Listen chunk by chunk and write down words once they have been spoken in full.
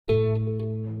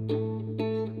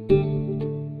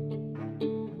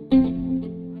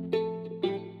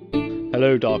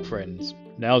Hello, Dark Friends.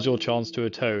 Now's your chance to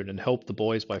atone and help the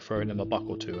boys by throwing them a buck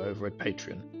or two over at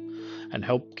Patreon, and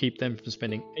help keep them from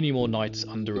spending any more nights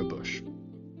under a bush.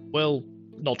 Well,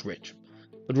 not rich,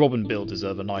 but Rob and Bill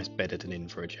deserve a nice bed at an inn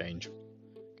for a change.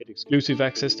 Get exclusive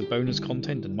access to bonus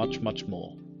content and much, much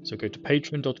more. So go to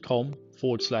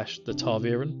patreon.com/the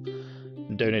Tarviran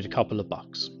and donate a couple of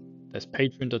bucks. That's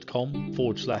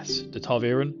patreon.com/the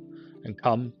Tarviran and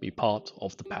come be part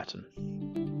of the pattern.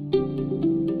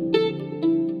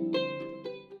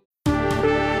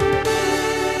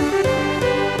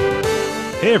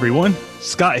 Hey everyone,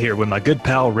 Scott here with my good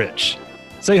pal Rich.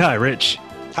 Say hi, Rich.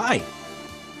 Hi.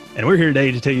 And we're here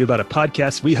today to tell you about a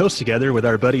podcast we host together with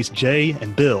our buddies Jay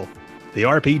and Bill, the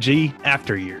RPG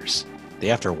After Years.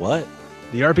 The after what?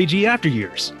 The RPG After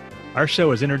Years. Our show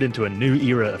has entered into a new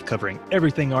era of covering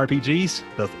everything RPGs,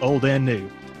 both old and new.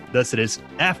 Thus it is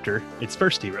after its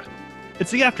first era.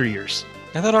 It's the After Years.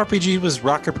 I thought RPG was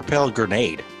rocket propelled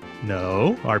grenade.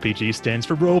 No, RPG stands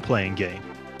for role-playing game.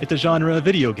 It's a genre of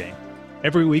video game.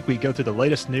 Every week we go through the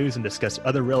latest news and discuss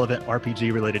other relevant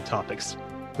RPG-related topics.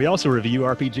 We also review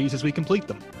RPGs as we complete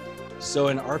them. So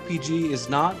an RPG is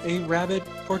not a rabid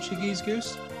Portuguese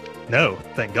goose? No,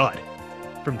 thank God.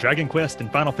 From Dragon Quest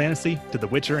and Final Fantasy to The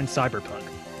Witcher and Cyberpunk,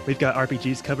 we've got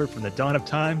RPGs covered from the dawn of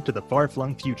time to the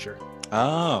far-flung future.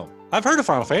 Oh, I've heard of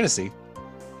Final Fantasy.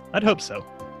 I'd hope so.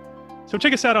 So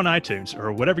check us out on iTunes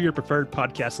or whatever your preferred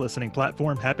podcast listening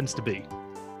platform happens to be.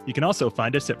 You can also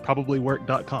find us at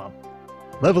probablywork.com.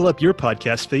 Level up your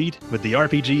podcast feed with the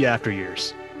RPG After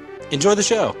Years. Enjoy the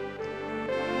show.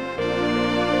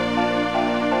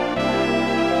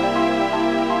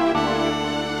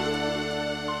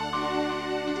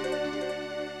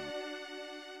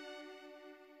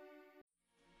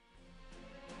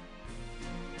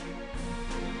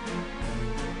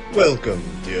 Welcome,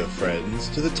 dear friends,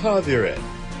 to the Tarviran,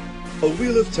 a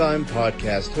Wheel of Time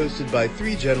podcast hosted by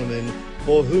three gentlemen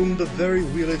for whom the very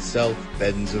wheel itself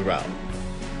bends around.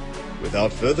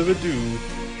 Without further ado,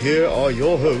 here are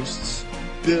your hosts,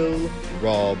 Bill,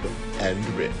 Rob, and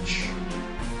Rich.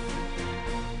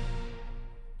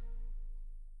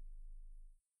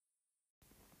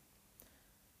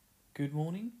 Good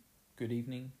morning, good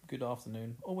evening, good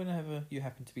afternoon, or whenever you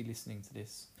happen to be listening to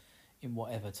this, in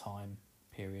whatever time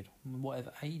period,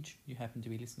 whatever age you happen to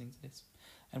be listening to this.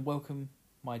 And welcome,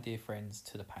 my dear friends,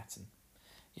 to the pattern.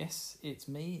 Yes, it's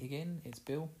me again. It's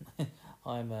Bill.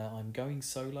 I'm going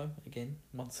solo again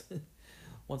once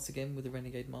again with the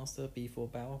Renegade Master. B4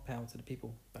 Bower, power to the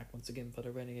people. Back once again for the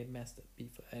Renegade Master.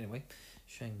 B4. Anyway,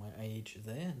 showing my age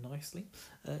there nicely.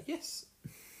 Yes.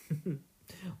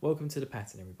 Welcome to the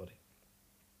pattern, everybody.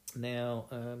 Now,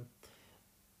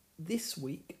 this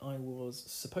week I was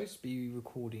supposed to be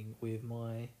recording with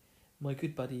my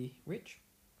good buddy Rich.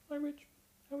 Hi, Rich.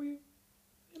 How are you?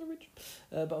 Hello, Rich.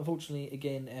 But unfortunately,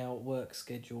 again, our work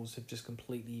schedules have just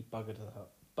completely buggered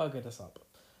us up.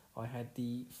 I had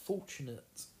the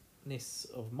fortunateness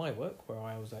of my work where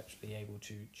I was actually able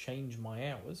to change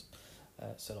my hours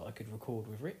so that I could record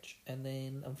with Rich. And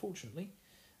then, unfortunately,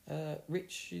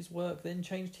 Rich's work then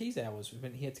changed his hours, which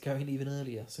meant he had to go in even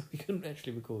earlier, so we couldn't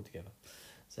actually record together.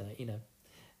 So,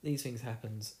 these things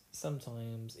happen.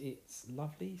 Sometimes it's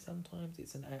lovely, sometimes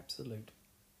it's an absolute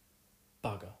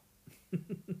bugger.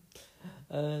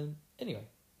 Anyway,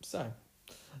 so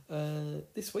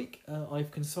this week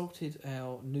I've consulted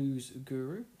our news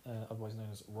guru, otherwise known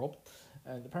as Rob,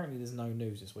 and apparently there's no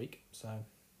news this week, so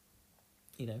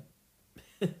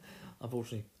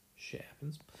unfortunately shit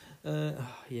happens.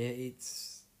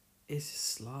 It's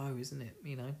slow, isn't it?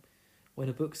 When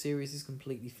a book series is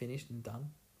completely finished and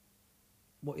done,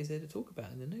 what is there to talk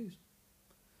about in the news?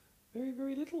 Very,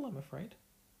 very little, I'm afraid.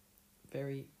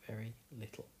 Very, very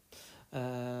little.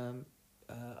 The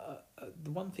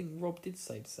one thing Rob did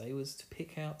say was to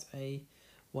pick out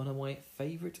one of my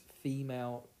favourite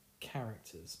female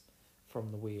characters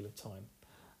from the Wheel of Time,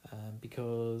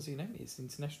 because it's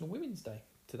International Women's Day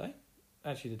today.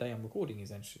 Actually, the day I'm recording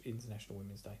is International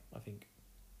Women's Day. I think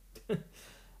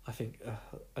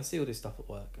I see all this stuff at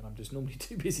work, and I'm just normally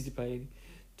too busy to pay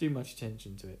too much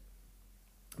attention to it.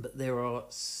 But there are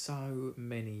so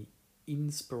many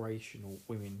inspirational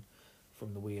women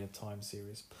from the Wheel of Time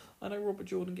series. I know Robert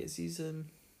Jordan gets his,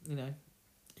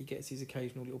 he gets his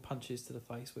occasional little punches to the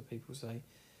face where people say,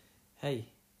 "Hey,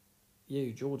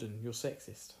 you, Jordan, you're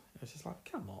sexist." It's just like,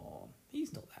 come on,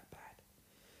 he's not that bad.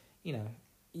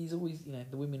 He's always,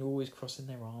 the women are always crossing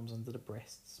their arms under the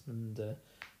breasts and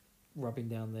rubbing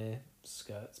down their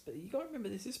skirts. But you got to remember,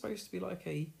 this is supposed to be like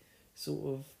a sort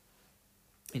of,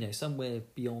 somewhere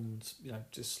beyond,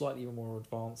 just slightly more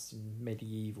advanced and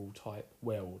medieval type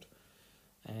world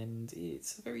and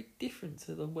it's very different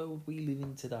to the world we live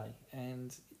in today.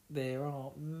 And there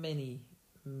are many,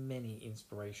 many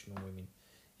inspirational women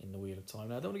in the Wheel of Time.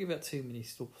 Now, I don't want to give out too many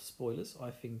spoilers. I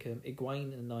think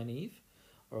Egwene and Nynaeve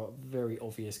are very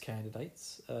obvious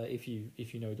candidates. If you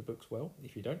know the books well.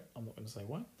 If you don't, I'm not going to say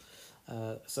why.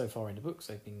 So far in the books,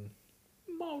 they've been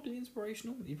mildly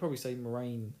inspirational. You'd probably say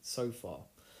Moiraine so far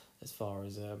as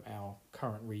our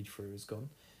current read through has gone,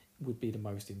 would be the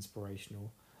most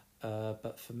inspirational.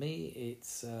 But for me,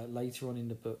 it's later on in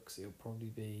the books. It'll probably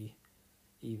be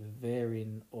either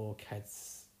Verin or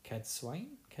Cadsuane.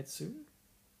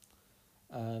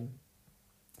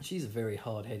 She's a very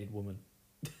hard-headed woman.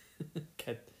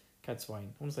 Cadsuane.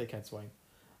 I want to say Cadsuane.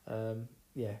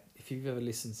 Yeah, if you've ever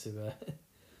listened to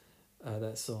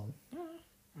that song,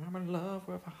 I'm in love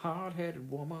with a hard-headed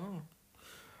woman,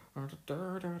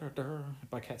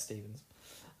 by Cat Stevens.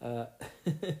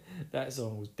 That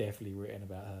song was definitely written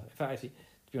about her. In fact, actually,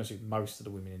 to be honest with you, most of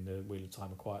the women in the Wheel of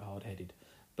Time are quite hard-headed.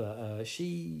 But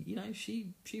she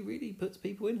really puts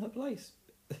people in her place.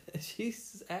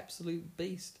 She's an absolute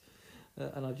beast,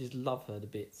 and I just love her to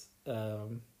bits.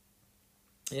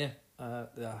 It's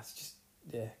just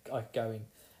going.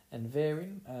 And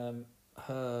Verin,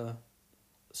 her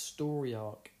story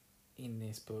arc in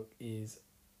this book is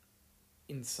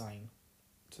insane,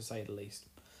 to say the least.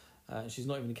 She's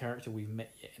not even a character we've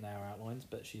met yet in our outlines,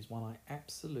 but she's one I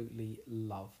absolutely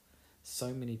love.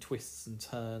 So many twists and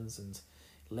turns and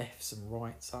lefts and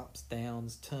rights, ups,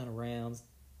 downs, turnarounds,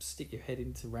 stick your head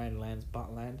into Randland's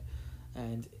buttland,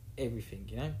 and everything.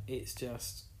 It's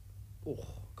just, oh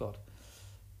god.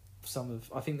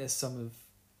 I think there's some of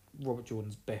Robert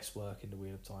Jordan's best work in the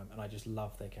Wheel of Time, and I just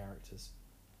love their characters.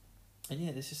 And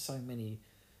yeah, there's just so many.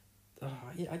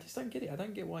 I just don't get it. I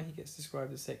don't get why he gets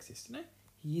described as sexist.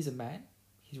 He is a man.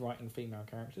 He's writing female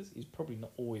characters. He's probably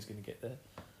not always going to get the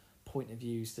point of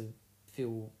views to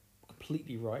feel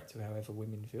completely right to however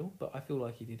women feel, but I feel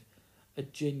like he did a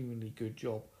genuinely good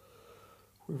job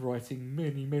with writing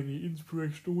many, many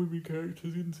inspirational women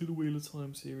characters into the Wheel of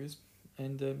Time series.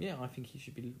 And I think he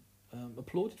should be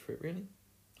applauded for it, really.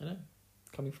 I know,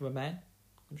 coming from a man,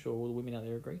 I'm sure all the women out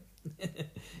there agree.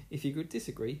 If you could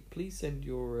disagree, please send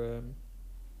your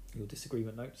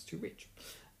disagreement notes to Rich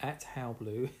at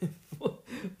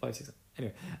howblue567.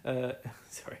 Anyway,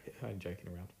 sorry, I'm joking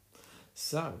around.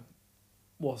 So,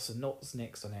 what's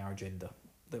next on our agenda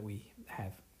that we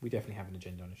have? We definitely have an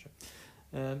agenda on the show.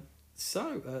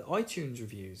 iTunes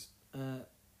reviews.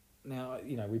 Now,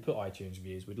 we put iTunes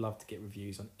reviews. We'd love to get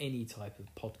reviews on any type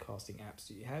of podcasting apps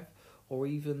that you have, or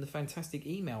even the fantastic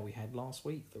email we had last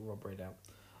week that Rob read out.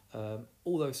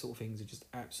 All those sort of things are just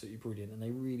absolutely brilliant, and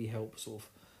they really help sort of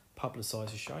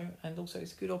publicise the show, and also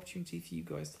it's a good opportunity for you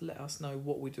guys to let us know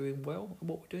what we're doing well and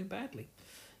what we're doing badly.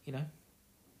 And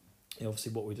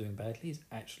obviously what we're doing badly is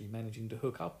actually managing to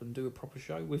hook up and do a proper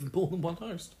show with more than one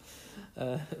host.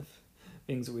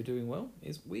 Things that we're doing well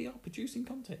is we are producing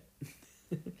content.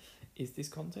 Is this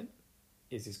content?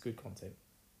 Is this good content?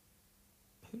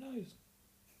 Who knows?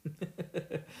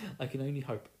 I can only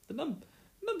hope. The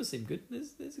numbers seem good.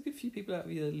 There's a good few people out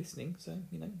there listening, so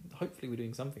hopefully we're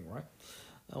doing something right.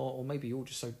 Or maybe you're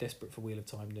just so desperate for Wheel of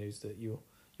Time news that you'll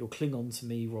cling on to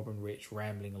me, Rob and Rich,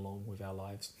 rambling along with our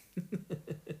lives.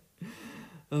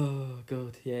 Oh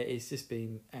god, yeah, it's just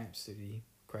been absolutely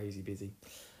crazy busy.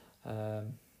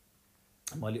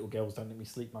 My little girls don't let me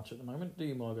sleep much at the moment, do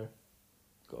you, Margot?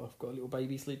 I've got a little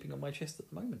baby sleeping on my chest at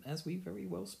the moment, as we very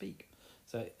well speak.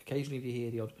 So occasionally if you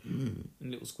hear the odd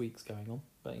little squeaks going on,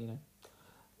 but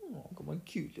I've got my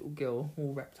cute little girl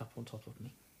all wrapped up on top of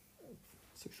me. Oh,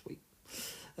 so sweet.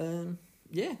 And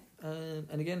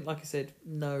again, like I said,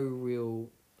 no real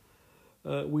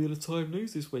Wheel of Time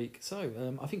news this week.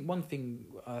 So I think one thing,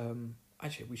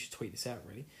 actually we should tweet this out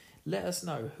really. Let us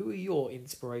know, who are your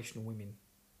inspirational women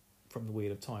from the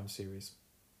Wheel of Time series?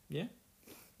 Yeah?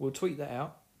 We'll tweet that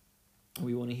out.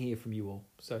 We want to hear from you all.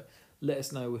 So let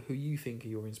us know who you think are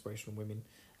your inspirational women,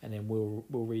 and then we'll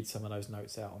read some of those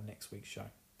notes out on next week's show.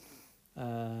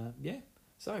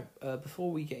 So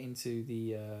before we get into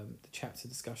the chapter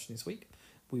discussion this week,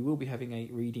 we will be having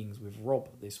 8 readings with Rob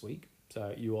this week.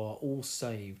 So you are all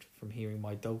saved from hearing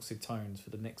my dulcet tones for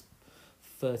the next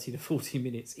 30 to 40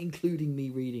 minutes, including me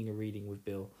reading a reading with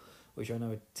Bill, which I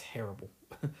know are terrible.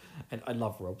 And I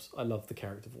love Rob's. I love the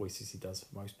character voices he does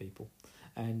for most people.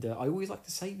 And I always like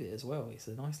to save it as well. It's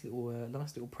a nice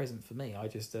little present for me. I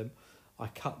just I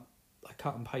cut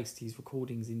and paste his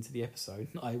recordings into the episode.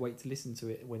 I wait to listen to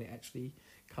it when it actually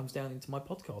comes down into my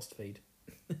podcast feed,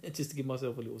 just to give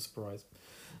myself a little surprise.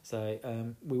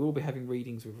 So we will be having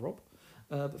readings with Rob.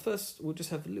 But first, we'll just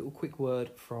have a little quick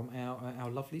word from our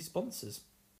lovely sponsors.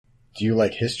 Do you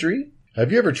like history?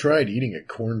 Have you ever tried eating a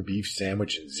corned beef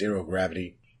sandwich in zero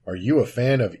gravity? Are you a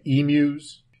fan of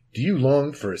emus? Do you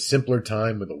long for a simpler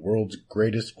time when the world's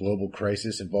greatest global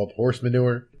crisis involved horse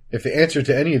manure? If the answer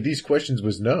to any of these questions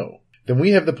was no, then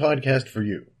we have the podcast for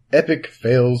you, Epic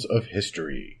Fails of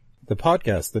History. The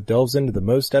podcast that delves into the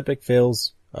most epic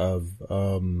fails of,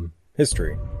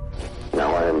 history.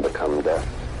 Now I am become death,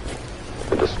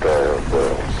 the destroyer of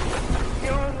worlds. The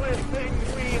only thing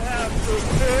we have to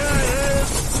fear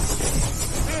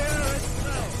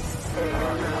itself.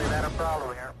 We've had a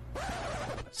problem here.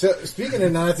 So, speaking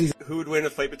of Nazis, who would win a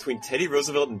fight between Teddy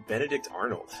Roosevelt and Benedict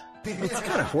Arnold? It's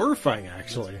kind of horrifying,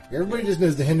 actually. Everybody just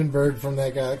knows the Hindenburg from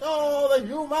that guy. Oh, the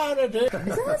humanity!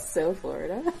 That's so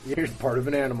Florida. You're part of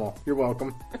an animal. You're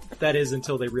welcome. That is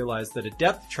until they realized that a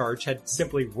depth charge had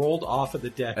simply rolled off of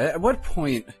the deck. At what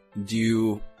point do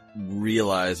you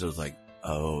realize it was like,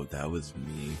 oh, that was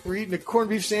me? We're eating a corned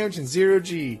beef sandwich in zero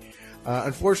G.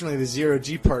 Unfortunately, the zero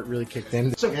G part really kicked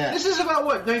in. So This is about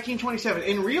what, 1927.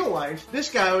 In real life, this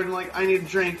guy would I need a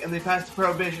drink, and they passed the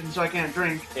prohibition, so I can't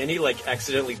drink. And he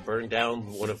accidentally burned down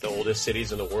one of the oldest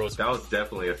cities in the world. That was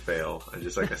definitely a fail, and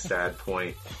just a sad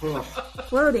point.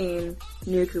 Floating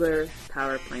nuclear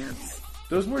power plants.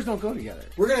 Those words don't go together.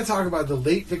 We're going to talk about the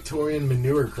late Victorian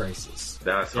manure crisis.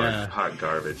 That's hot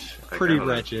garbage. Pretty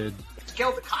wretched.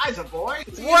 Kill the Kaiser, boy.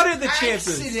 What are the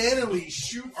chances? Accidentally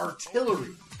shoot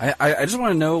artillery. I just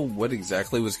want to know what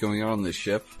exactly was going on this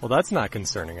ship. Well, that's not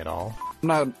concerning at all. I'm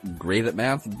not great at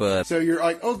math, but... So you're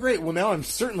like, oh great, well now I'm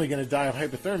certainly going to die of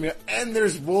hypothermia, and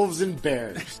there's wolves and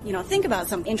bears. Think about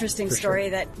some interesting story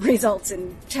that results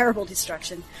in terrible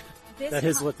destruction. That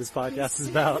is what this podcast is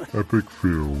about. Epic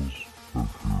fails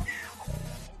of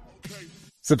history.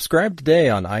 Subscribe today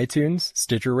on iTunes,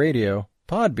 Stitcher Radio,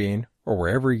 Podbean, or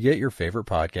wherever you get your favorite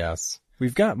podcasts.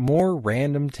 We've got more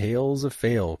random tales of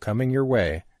fail coming your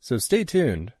way, so stay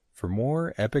tuned for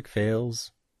more epic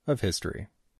fails of history.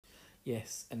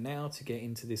 Yes, and now to get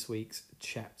into this week's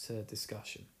chapter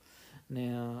discussion.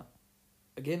 Now,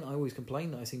 again, I always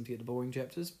complain that I seem to get the boring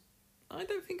chapters. I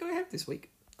don't think I have this week.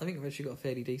 I think I've actually got a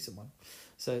fairly decent one.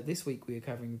 So this week we are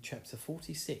covering chapter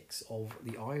 46 of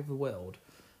The Eye of the World,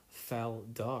 Fal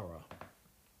Dara.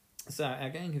 So our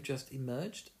gang have just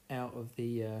emerged out of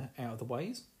the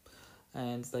ways,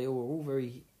 and they were all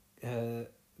very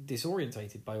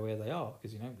disorientated by where they are,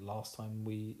 because last time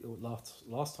they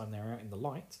were out in the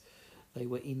light, they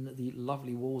were in the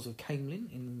lovely walls of Camelin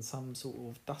in some sort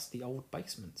of dusty old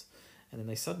basement, and then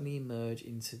they suddenly emerge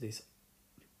into this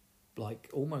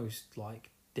almost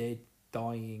dead,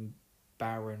 dying,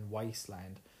 barren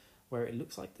wasteland where it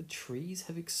looks like the trees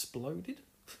have exploded.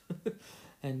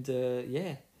 And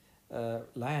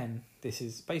Lan, this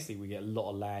is basically, we get a lot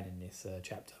of Lan in this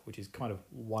chapter, which is kind of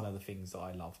one of the things that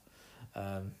I love.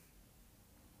 And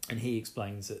he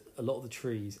explains that a lot of the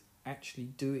trees actually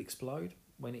do explode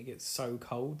when it gets so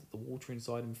cold that the water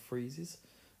inside them freezes,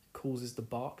 causes the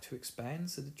bark to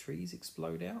expand, so the trees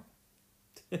explode out.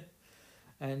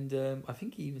 And I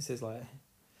think he even says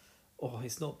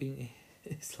it's not even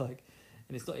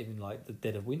the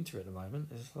dead of winter at the moment.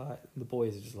 It's the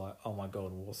boys are just oh my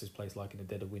god, what's this place like in the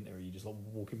dead of winter? Are you just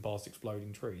walking past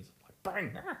exploding trees?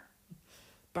 Bang! Ah!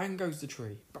 Bang goes the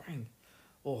tree. Bang!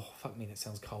 Oh, fuck me, that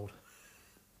sounds cold.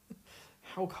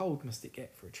 How cold must it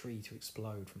get for a tree to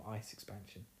explode from ice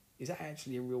expansion? Is that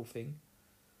actually a real thing?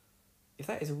 If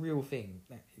that is a real thing,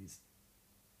 that is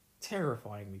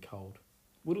terrifyingly cold.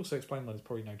 Would also explain why there's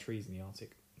probably no trees in the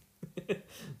Arctic.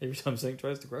 Every time something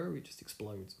tries to grow, it just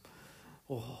explodes.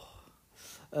 Oh.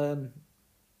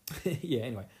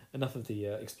 Anyway, enough of the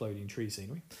exploding tree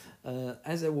scenery.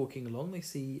 As they're walking along, they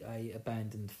see a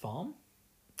abandoned farm.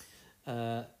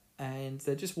 And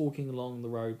they're just walking along the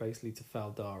road basically to Fal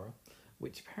Dara,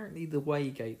 which apparently the way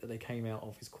gate that they came out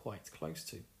of is quite close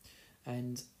to.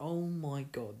 And oh my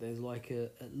god, there's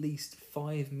at least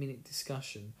 5-minute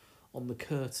discussion on the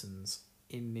curtains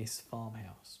in this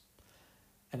farmhouse.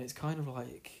 And it's kind of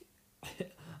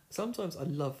sometimes I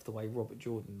love the way Robert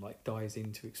Jordan dives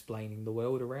into explaining the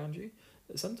world around you,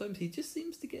 but sometimes he just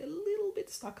seems to get a little bit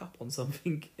stuck up on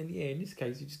something, and in this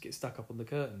case you just get stuck up on the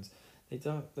curtains. They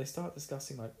start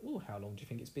discussing how long do you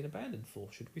think it's been abandoned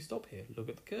for? Should we stop here? Look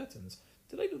at the curtains.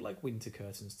 Do they look like winter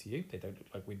curtains to you? They don't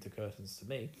look like winter curtains to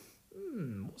me.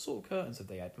 What sort of curtains have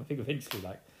they had? And I think eventually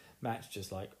Matt's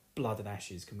just blood and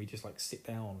ashes. Can we just sit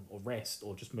down or rest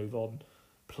or just move on?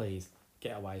 Please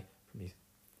get away from these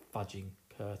fudging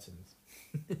curtains.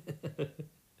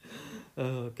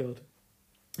 Oh god.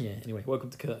 Yeah, anyway, welcome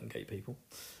to Curtain Gate, people.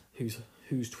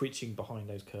 Who's twitching behind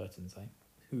those curtains, eh?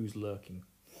 Who's lurking?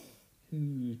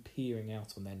 Who's peering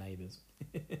out on their neighbours?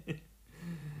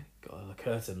 Got a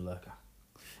curtain lurker.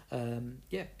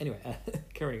 Yeah, anyway,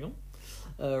 carrying on.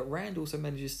 Rand also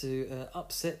manages to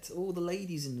upset all the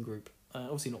ladies in the group.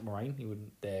 Obviously not Moiraine, he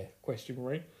wouldn't dare question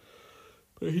Moiraine.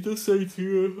 But he does say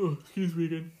to oh, excuse me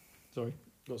again. Sorry,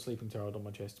 got sleeping tired on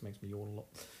my chest, makes me yawn a lot.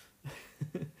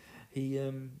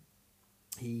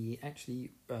 He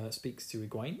actually speaks to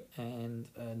Egwene and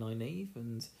Nynaeve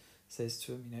and says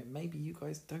to him, maybe you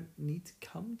guys don't need to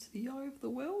come to the Eye of the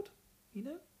World,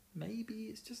 maybe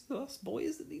it's just us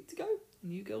boys that need to go,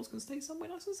 and you girls can stay somewhere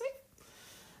nice and safe.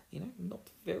 Not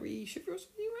very chivalrous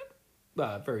of you, Rand.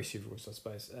 Well, very chivalrous, I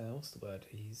suppose. What's the word?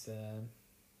 He's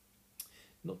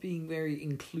not being very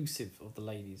inclusive of the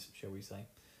ladies, shall we say,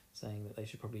 saying that they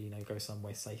should probably, go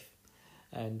somewhere safe.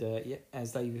 And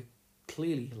as they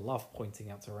clearly love pointing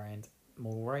out to Rand,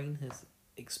 Moiraine has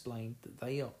explained that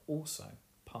they are also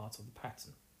part of the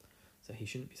pattern, so he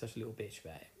shouldn't be such a little bitch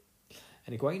about it.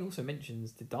 And Egwene also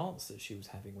mentions the dance that she was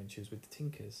having when she was with the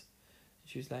Tinkers.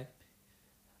 She was like,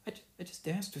 I just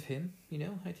danced with him, I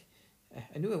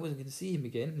knew I wasn't going to see him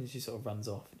again, and she sort of runs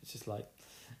off. It's just like,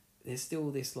 there's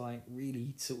still this like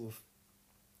really sort of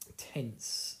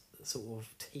tense, sort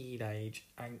of teenage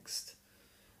angst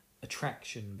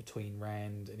attraction between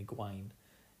Rand and Egwene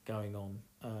going on.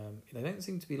 They don't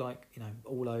seem to be like,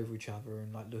 all over each other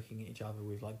and like looking at each other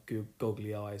with like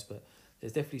goggly eyes, but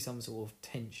there's definitely some sort of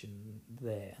tension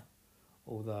there,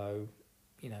 although,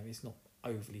 it's not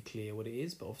overly clear what it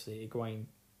is. But obviously Egwene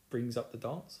brings up the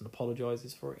dance and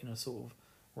apologises for it in a sort of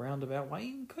roundabout way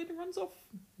and kind of runs off.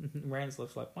 Rand's like,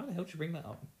 why the hell did you bring that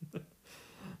up?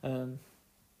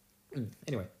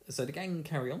 Anyway, so the gang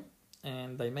carry on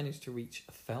and they manage to reach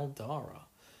Faldara,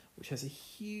 which has a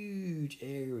huge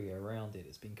area around it.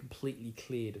 It's been completely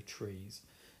cleared of trees,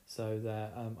 so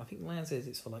that I think Lan says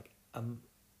it's for like I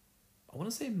want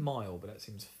to say a mile, but that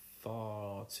seems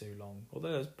far too long,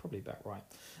 although that's probably about right.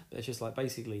 But it's just like,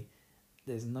 basically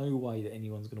there's no way that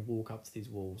anyone's going to walk up to these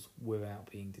walls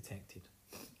without being detected.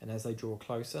 And as they draw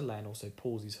closer, Lan also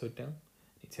pulls his hood down.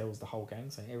 He tells the whole gang,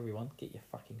 saying, everyone, get your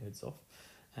fucking hoods off.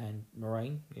 And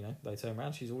Moiraine, they turn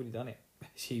around, she's already done it.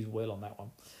 She's well on that one.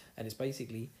 And it's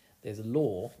basically, there's a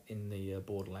law in the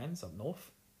Borderlands up north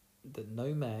that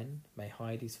no man may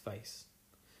hide his face.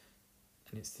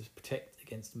 And it's to protect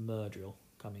against Murdrill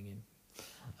coming in.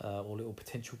 Or little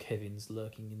potential Kevins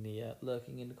lurking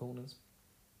in the corners.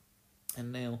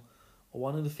 And now,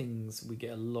 one of the things we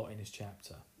get a lot in this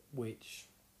chapter, which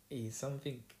is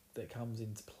something that comes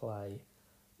into play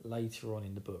later on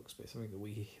in the books, but it's something that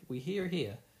we hear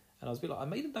here, and I was a bit like, I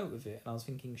made a note of it, and I was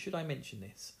thinking, should I mention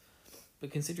this?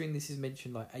 But considering this is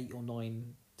mentioned like 8 or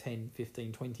 9, 10,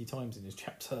 15, 20 times in this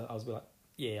chapter, I was a bit like,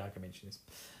 yeah, I can mention this.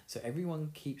 So everyone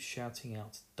keeps shouting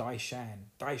out, Daishan,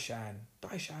 Daishan,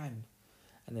 Daishan.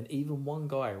 And then even one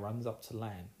guy runs up to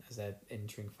Lan as they're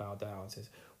entering Faldara and says,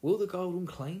 will the golden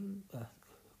crane... I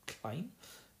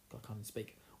can't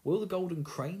speak. Will the golden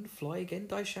crane fly again,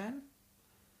 Daishan?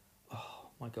 Oh,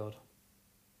 my God.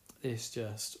 This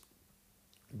just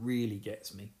really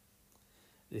gets me.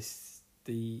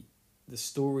 The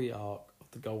story arc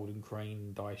of the golden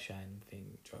crane, Daishan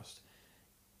thing, just...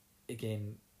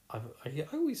 Again, I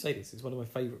always say this, it's one of my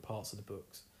favourite parts of the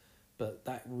books. But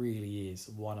that really is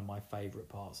one of my favourite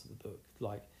parts of the book.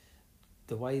 Like,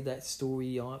 the way that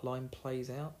storyline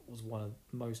plays out was one of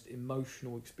the most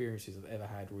emotional experiences I've ever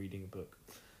had reading a book.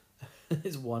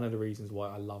 It's one of the reasons why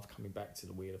I love coming back to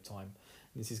the Wheel of Time.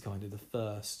 And this is kind of the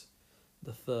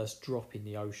first drop in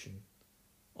the ocean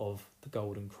of the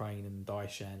Golden Crane and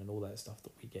Daishan and all that stuff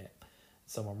that we get.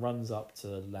 Someone runs up to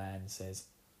Lan and says,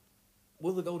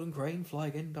 will the Golden Crane fly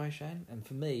again, Daishan? And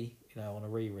for me, on a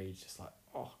reread, it's just like,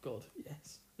 oh God,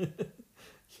 yes.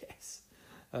 Yes.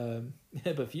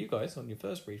 But for you guys, on your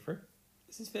first read through,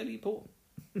 this is fairly important.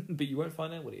 But you won't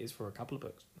find out what it is for a couple of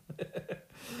books.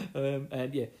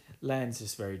 And yeah, Lan's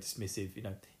just very dismissive.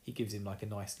 He gives him like a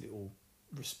nice little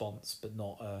response, but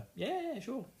not yeah,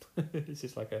 sure. It's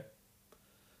just like a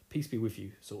peace be with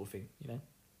you sort of thing,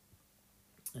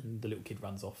 And the little kid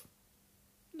runs off.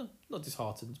 No, not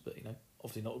disheartened, but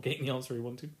obviously not getting the answer he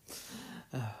wanted.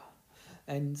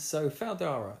 And so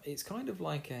Faldara, it's kind of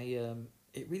like a,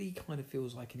 it really kind of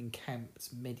feels like an encamped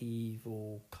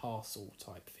medieval castle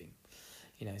type thing.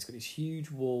 It's got this huge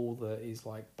wall that is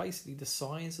like basically the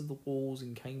size of the walls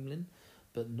in Caemlyn,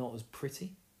 but not as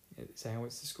pretty. It's how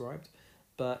it's described.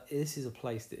 But this is a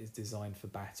place that is designed for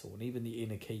battle, and even the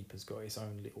inner keep has got its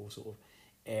own little sort of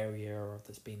area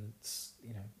that's been,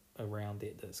 around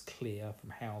it that's clear from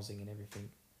housing and everything.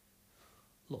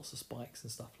 Lots of spikes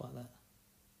and stuff like that.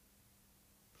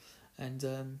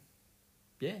 And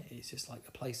yeah, it's just like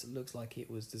a place that looks like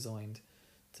it was designed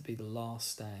to be the last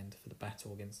stand for the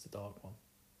battle against the Dark One.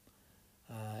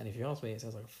 And if you ask me, it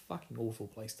sounds like a fucking awful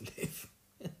place to live.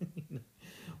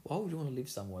 Why would you want to live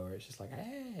somewhere where it's just like,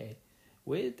 hey,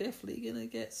 we're definitely going to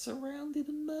get surrounded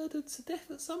and murdered to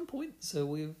death at some point, so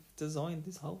we've designed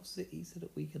this whole city so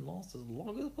that we can last as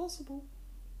long as possible.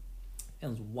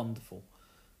 Sounds wonderful.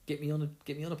 Get me on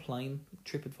a plane,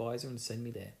 TripAdvisor, and send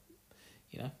me there.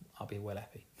 You know, I'll be well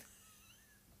happy.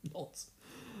 Not.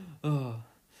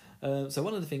 So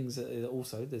one of the things that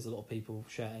also, there's a lot of people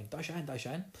shouting, Daishan,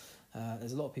 Daishan.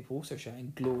 There's a lot of people also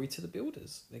shouting, glory to the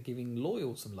builders. They're giving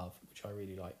Loyal some love, which I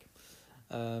really like.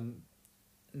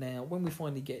 Now, when we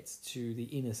finally get to the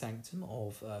inner sanctum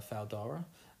of Faldara,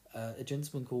 a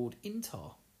gentleman called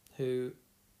Intar, who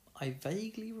I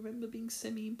vaguely remember being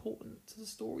semi-important to the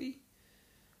story.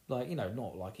 Like, you know,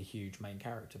 not like a huge main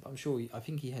character, but I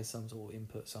think he has some sort of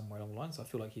input somewhere along the line, so I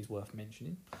feel like he's worth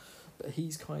mentioning. But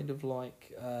he's kind of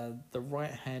like the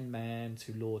right-hand man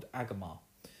to Lord Agamar,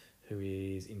 who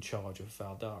is in charge of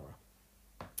Faldara.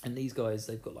 And these guys,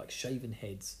 they've got like shaven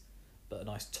heads, but a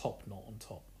nice top knot on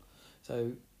top.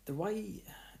 So the way...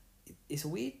 It's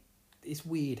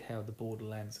weird how the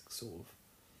Borderlands sort of...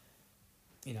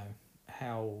 You know,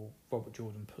 how Robert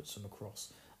Jordan puts them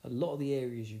across. A lot of the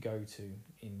areas you go to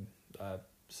in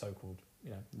so-called, you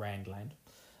know, Randland,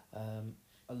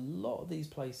 a lot of these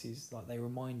places, like, they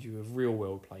remind you of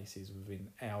real-world places within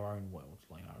our own world,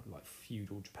 like, you know, like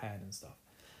feudal Japan and stuff.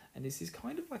 And this is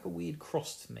kind of like a weird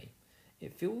cross to me.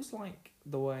 It feels like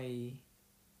the way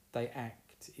they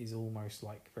act is almost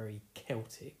like very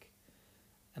Celtic,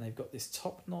 and they've got this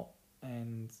top knot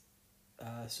and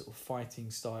sort of fighting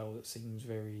style that seems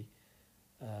very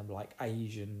like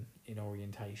Asian in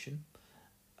orientation,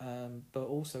 but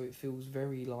also it feels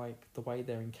very like the way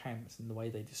they're encamped and the way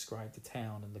they describe the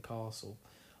town and the castle,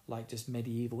 like just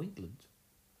medieval England.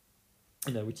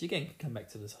 You know, which again can come back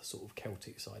to the sort of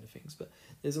Celtic side of things, but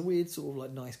there's a weird sort of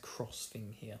like nice cross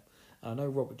thing here. I know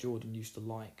Robert Jordan used to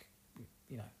like,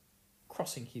 you know,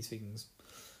 crossing his things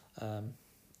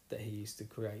that he used to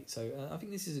create. So I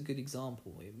think this is a good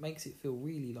example. It makes it feel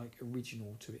really like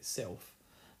original to itself,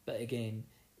 but again,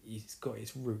 it's got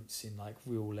its roots in like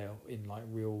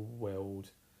real world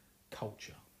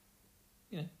culture.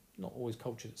 You know, not always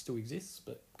culture that still exists,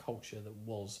 but culture that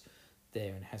was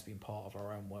there and has been part of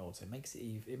our own world. So it makes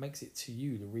it to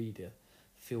you, the reader,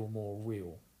 feel more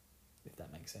real, if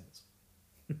that makes sense.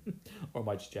 Or am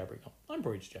I just jabbering on? I'm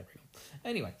probably just jabbering on.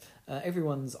 Anyway,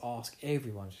 everyone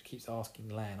just keeps asking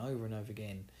Lan over and over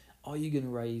again, are you going to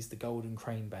raise the Golden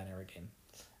Crane banner again?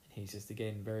 And he's just,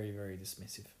 again, very, very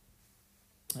dismissive.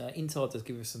 Intar does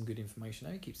give us some good information.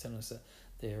 He keeps telling us that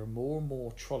there are more and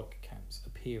more Trolloc camps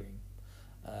appearing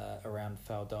around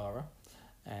Faldara,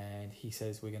 and he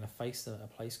says we're going to face them at a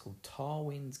place called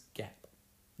Tarwin's Gap.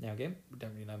 Now again, we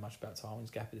don't really know much about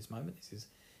Tarwin's Gap at this moment.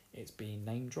 It's been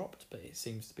name dropped, but it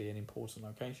seems to be an important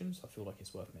location, so I feel like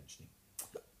it's worth mentioning.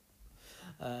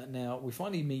 Now we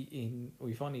finally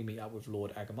meet up with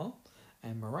Lord Agamar,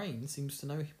 and Moraine seems to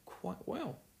know him quite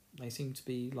well. They seem to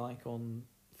be like on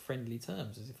friendly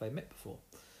terms, as if they met before.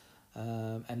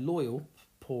 And Loyal,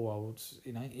 poor old,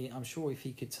 you know, I'm sure if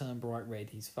he could turn bright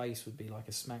red, his face would be like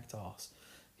a smacked arse,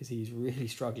 because he's really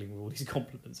struggling with all these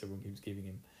compliments everyone keeps giving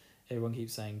him. Everyone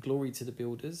keeps saying glory to the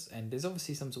builders, and there's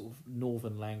obviously some sort of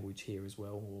northern language here as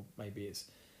well, or maybe it's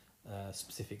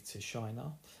specific to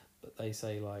Shinar, but they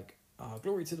say like,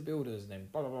 glory to the builders, and then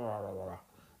blah, blah, blah, blah, blah,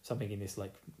 something in this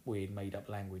like weird made up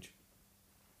language.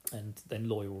 And then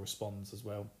Loyal responds as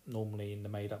well, normally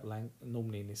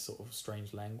in this sort of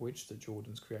strange language that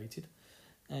Jordan's created.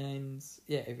 And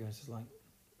yeah, everyone's just like,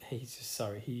 he's just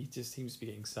sorry. He just seems to be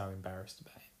getting so embarrassed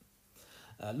about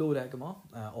it. Lord Agamar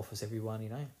offers everyone, you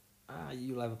know,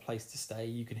 you'll have a place to stay.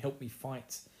 You can help me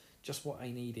fight just what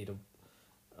I needed.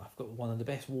 I've got one of the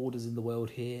best warders in the world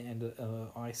here, and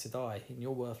Aes Sedai, and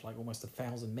you're worth like almost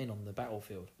 1,000 men on the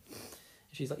battlefield. And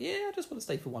she's like, yeah, I just want to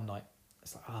stay for one night.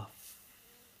 It's like,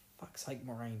 fuck's sake,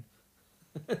 Moraine.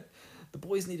 The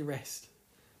boys need a rest.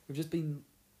 We've just been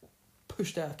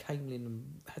pushed out of Camelin and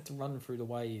had to run through the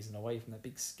ways and away from that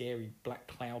big scary black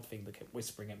cloud thing that kept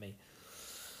whispering at me.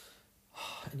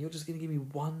 And you're just going to give me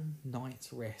one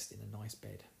night's rest in a nice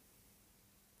bed.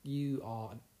 You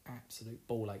are an absolute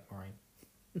ball ache, Moraine.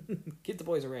 Give the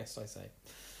boys a rest, I say.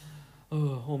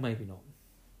 Oh, or maybe not.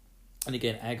 And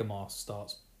again, Agamar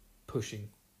starts pushing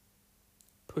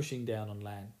down on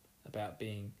Lan about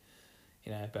being,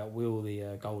 you know, about will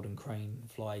the Golden Crane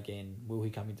fly again? Will he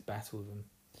come into battle with them?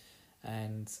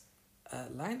 And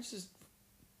Lan's just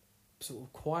sort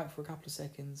of quiet for a couple of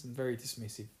seconds and very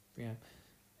dismissive. You know,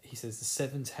 he says the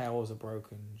 7 towers are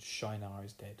broken, Shinar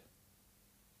is dead.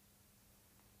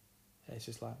 It's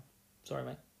just like, sorry,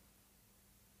 mate.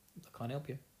 I can't help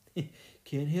you.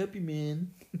 Can't help you,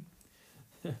 man.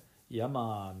 Yeah,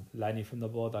 man. Lanny from the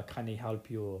border, can he help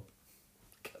you?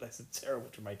 God, that's a terrible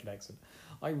Jamaican accent.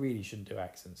 I really shouldn't do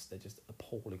accents. They're just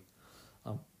appalling.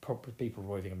 People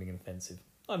probably think I'm being offensive.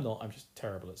 I'm not. I'm just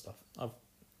terrible at stuff. I've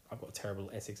got a terrible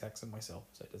Essex accent myself,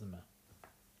 so it doesn't matter.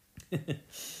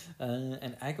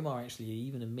 And Agamar actually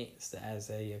even admits that as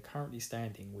they are currently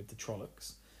standing with the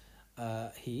Trollocs,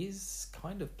 he is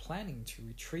kind of planning to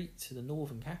retreat to the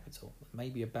northern capital,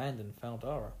 maybe abandon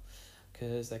Faldara,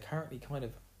 because they're currently kind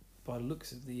of, by the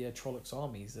looks of the Trollocs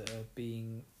armies that are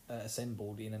being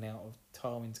assembled in and out of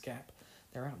Tarwin's Gap,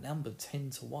 they're outnumbered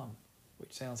 10-1,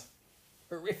 which sounds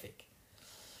horrific.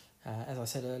 As I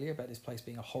said earlier about this place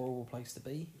being a horrible place to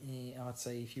be, I'd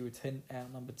say if you were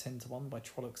outnumbered 10-1 by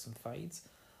Trollocs and Fades,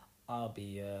 I'd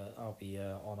be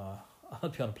on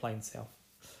a plane south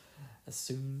as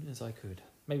soon as I could.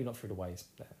 Maybe not through the waves.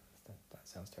 That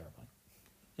sounds terrifying.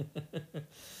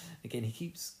 Again,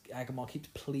 Agamar keeps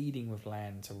pleading with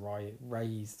Lan to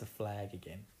raise the flag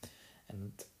again,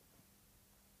 and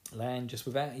Lan, just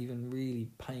without even really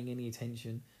paying any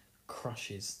attention,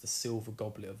 crushes the silver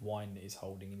goblet of wine that he's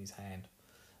holding in his hand,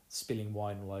 spilling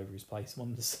wine all over his place.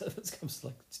 One of the servants comes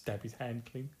to stab his hand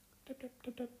clean.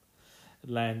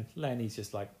 Lanny's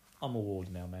just like, I'm a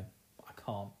warden now, man. I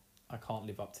can't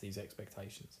live up to these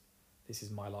expectations. This is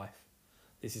my life.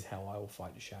 This is how I will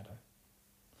fight the shadow.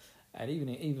 And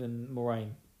even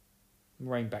Moraine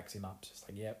backs him up. Just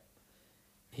like, yep,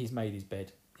 he's made his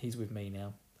bed. He's with me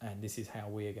now, and this is how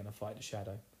we are going to fight the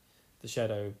shadow. The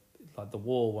shadow, like the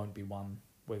war, won't be won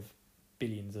with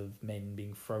billions of men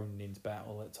being thrown into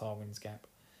battle at Tarwin's Gap.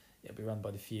 It'll be run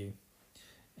by the few,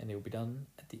 and it will be done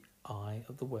at the eye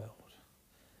of the world.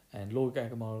 And Lord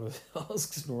Agamar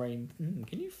asks Moraine,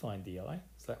 can you find the eye?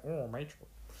 It's like, oh, Rachel.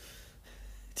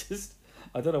 Just,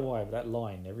 I don't know why, but that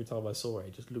line, every time I saw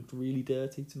it just looked really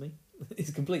dirty to me.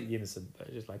 It's completely innocent, but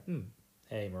it's just like,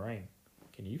 hey, Moraine,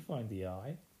 can you find the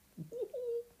eye?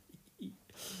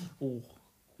 Oh,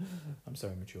 I'm so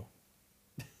immature.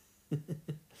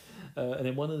 And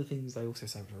then one of the things they also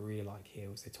say, which I really like here,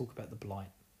 is they talk about the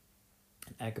blight.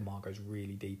 And Agamar goes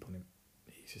really deep on him.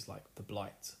 He's just like, the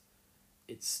blight,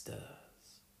 it stirs.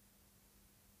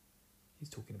 He's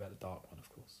talking about the Dark One, of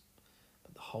course.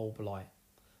 But the whole blight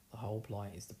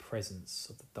is the presence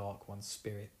of the Dark One's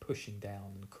spirit pushing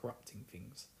down and corrupting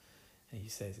things. And he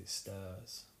says it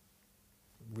stirs.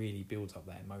 It really builds up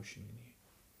that emotion in you.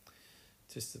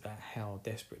 Just about how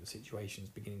desperate the situation is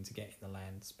beginning to get in the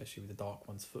land, especially with the Dark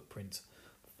One's footprint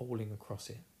falling across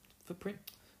it. Footprint?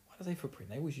 Why do they say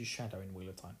footprint? They always use shadow in Wheel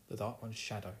of Time. The Dark One's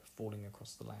shadow falling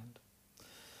across the land.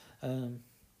 And,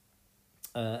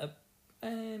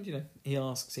 he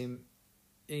asks him,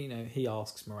 he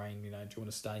asks Moraine, do you want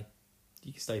to stay?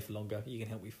 You can stay for longer. You can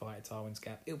help me fight at Tarwin's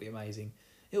Gap. It'll be amazing.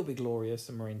 It'll be glorious.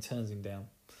 And Moraine turns him down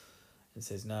and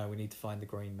says, no, we need to find the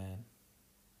Green Man.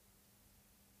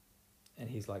 And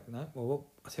he's like, no, well,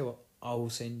 I'll tell you what,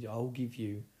 I'll give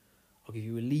you a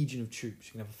legion of troops.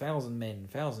 You can have 1,000 men,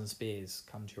 1,000 spears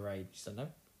come to your aid. She said, no,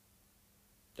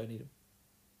 don't need them.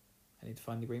 I need to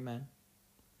find the Green Man.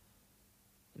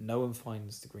 No one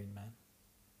finds the Green Man.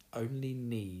 Only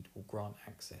need will grant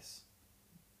access.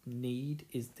 Need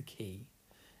is the key,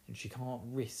 and she can't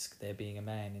risk there being a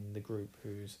man in the group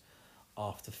who's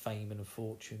after fame and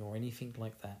fortune or anything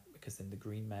like that, because then the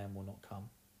Green Man will not come.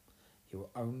 He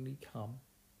will only come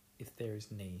if there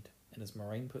is need. And as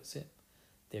Moraine puts it,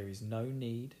 there is no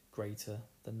need greater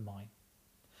than mine.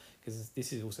 Because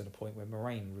this is also the point where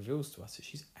Moraine reveals to us that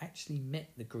she's actually met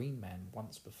the Green Man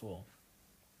once before.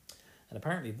 And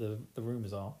apparently the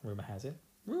rumour has it.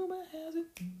 Do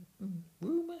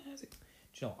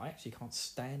you know, I actually can't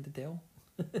stand Adele.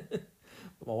 But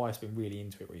my wife's been really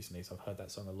into it recently, so I've heard that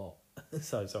song a lot.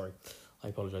 So, sorry. I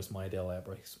apologise for my Adele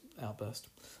outburst.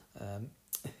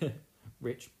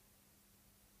 Rich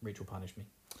will punish me.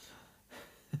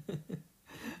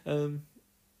 Where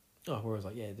was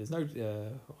I? Yeah, there's no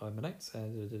my notes.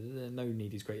 No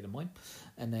need is greater than mine.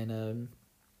 And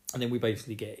then we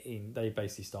basically get in. They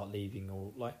basically start leaving,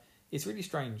 or like it's really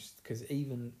strange because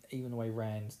even the way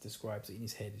Rand describes it in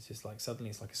his head, it's just like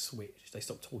suddenly it's like a switch. They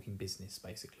stop talking business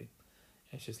basically.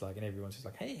 It's just like, and everyone's just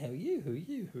like, hey, how are you? Who are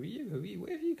you? Who are you? Who are you?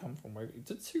 Where have you come from?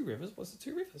 To the Two Rivers? What's the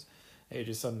Two Rivers? And it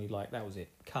just suddenly like that was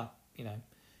it. Cut.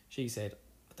 She said,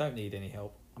 I don't need any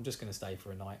help. I'm just going to stay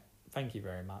for a night. Thank you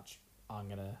very much. I'm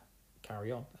going to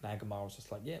carry on. And Agamar was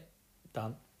just like, yeah,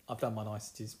 done. I've done my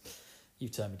niceties.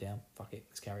 You've turned me down. Fuck it.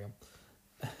 Let's carry on.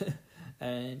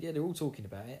 And yeah, they're all talking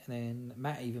about it. And then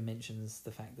Matt even mentions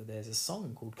the fact that there's a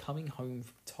song called Coming Home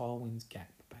from Tarwin's Gap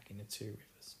back in the Two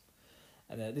Rivers.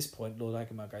 And at this point, Lord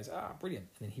Agamar goes, brilliant.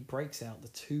 And then he breaks out the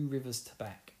 2 rivers to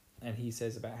back. And he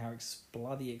says about how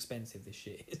bloody expensive this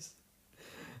shit is.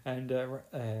 And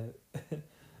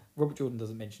Robert Jordan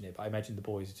doesn't mention it, but I imagine the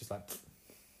boys are just like, this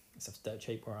stuff's dirt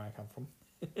cheap where I come from.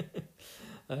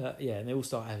 And they all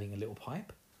start having a little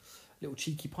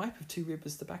cheeky pipe of 2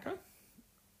 rivers tobacco.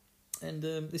 And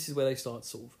this is where they start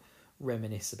sort of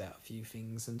reminisce about a few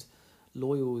things. And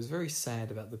Loyal is very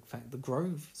sad about the fact the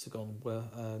groves are gone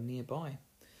nearby.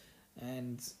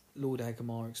 And Lord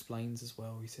Agamar explains as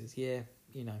well. He says,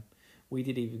 we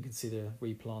did even consider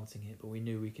replanting it, but we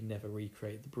knew we could never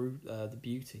recreate the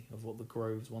beauty of what the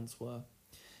groves once were.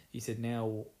 He said,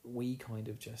 now we kind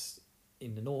of just,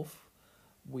 in the north,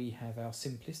 we have our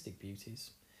simplistic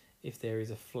beauties. If there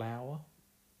is a flower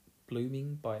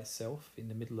blooming by itself in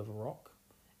the middle of a rock,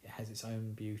 it has its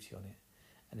own beauty on it.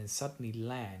 And then suddenly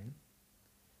Lan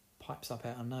pipes up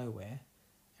out of nowhere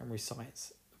and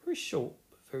recites a very short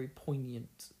but very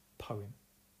poignant poem.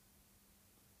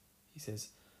 He says,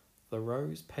 the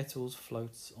rose petals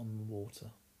floats on the water.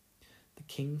 The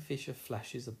kingfisher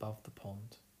flashes above the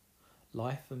pond.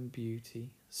 Life and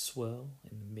beauty swirl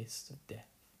in the mist of death.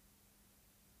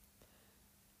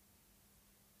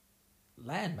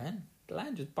 Lan, man.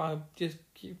 Lan just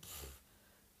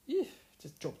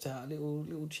dropped out a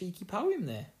little cheeky poem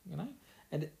there,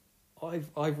 And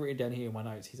I've written down here in my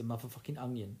notes, he's a motherfucking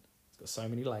onion. He's got so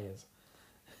many layers.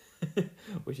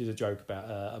 Which is a joke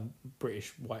about British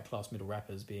white class middle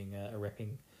rappers being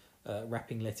rapping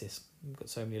lettuce. You've got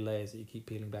so many layers that you keep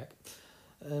peeling back.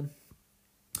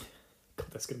 God,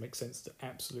 that's going to make sense to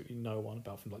absolutely no one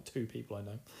apart from like 2 people I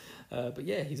know. But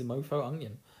yeah, he's a mofo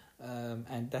onion.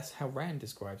 And that's how Rand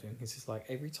describes him. It's just like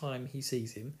every time he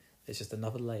sees him, there's just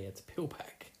another layer to peel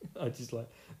back. I just like,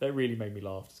 that really made me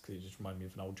laugh because it just reminded me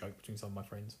of an old joke between some of my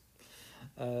friends.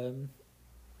 And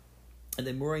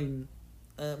then Moiraine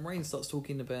starts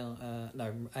talking about,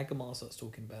 Agamar starts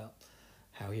talking about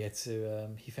how he had to,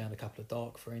 he found a couple of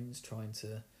dark friends trying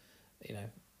to,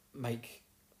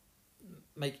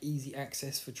 make easy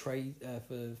access for trade,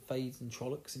 for Fades and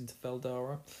Trollocs into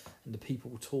Feldara, and the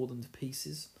people tore them to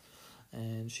pieces.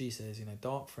 And she says,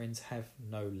 dark friends have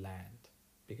no land,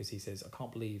 because he says, I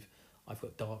can't believe I've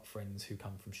got dark friends who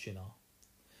come from Shinar.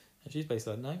 And she's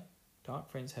basically like, no,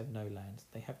 dark friends have no land,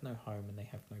 they have no home, and they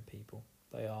have no people.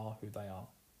 They are who they are.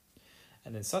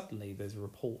 And then suddenly there's a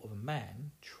report of a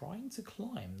man trying to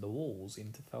climb the walls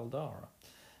into Feldara.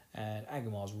 And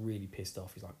Agamar's really pissed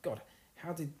off. He's like, God,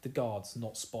 how did the guards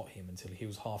not spot him until he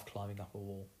was half climbing up a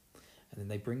wall? And then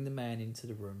they bring the man into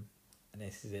the room. And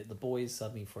this is it. The boys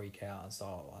suddenly freak out and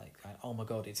start like, oh my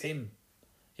God, it's him.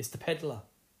 It's the peddler.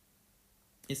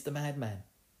 It's the madman.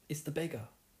 It's the beggar.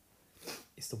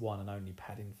 It's the one and only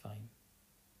Paddin Fane.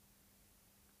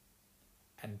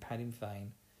 And Paddin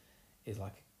Fane is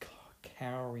like a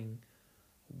cowering,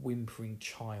 whimpering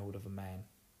child of a man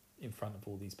in front of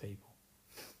all these people.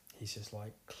 He's just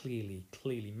like clearly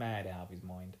mad out of his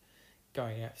mind,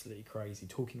 going absolutely crazy,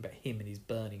 talking about him and his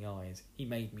burning eyes. He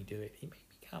made me do it. He made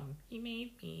me come. He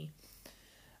made me.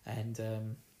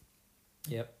 And,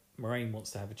 Moiraine wants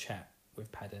to have a chat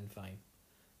with Paddin Fane.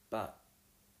 But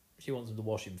she wants him to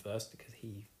wash him first because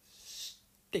he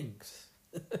stinks.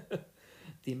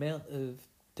 The amount of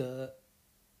dirt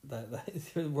that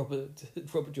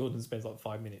Robert Jordan spends like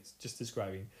 5 minutes just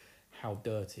describing how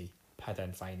dirty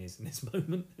Paddin Fane is in this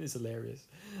moment is hilarious.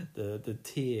 The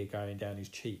tear going down his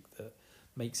cheek that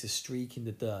makes a streak in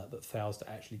the dirt but fails to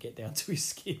actually get down to his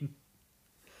skin.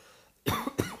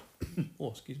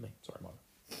 Oh, excuse me. Sorry, Mom.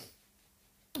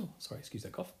 Oh, sorry, excuse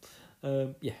that cough.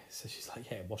 So she's like,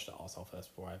 wash that arsehole first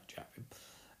before I have a chat with him.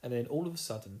 And then all of a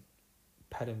sudden,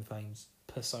 Paddin Fane's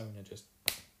persona just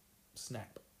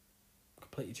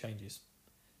completely changes.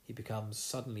 He becomes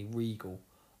suddenly regal,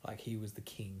 like he was the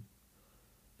king.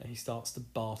 And he starts to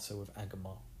barter with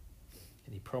Agamar.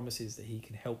 And he promises that he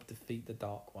can help defeat the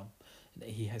Dark One, and that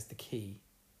he has the key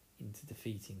into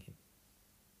defeating him.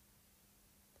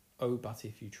 Oh, but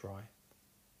if you try.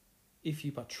 If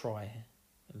you but try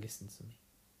and listen to me.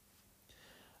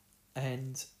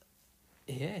 And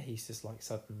he's just like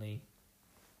suddenly,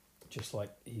 just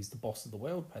like he's the boss of the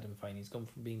world, Paddin Fane. He's gone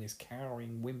from being this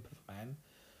cowering wimp of a man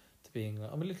to being,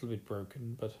 I'm a little bit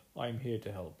broken, but I'm here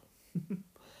to help.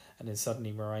 And then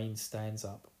suddenly Moiraine stands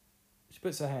up. She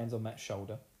puts her hands on Matt's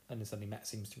shoulder, and then suddenly Matt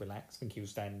seems to relax. I think he was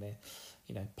standing there,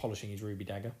 polishing his ruby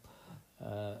dagger.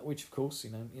 Which, of course,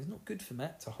 is not good for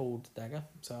Matt to hold the dagger.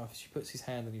 So she puts his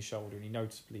hand on his shoulder, and he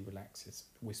noticeably relaxes,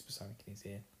 whispers something in his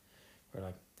ear. We're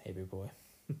like, hey, big boy,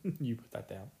 you put that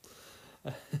down.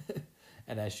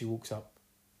 And as she walks up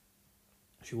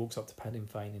to Paddin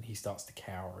Fane, and he starts to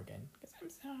cower again. He goes, I'm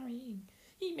sorry.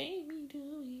 He made me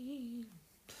do it.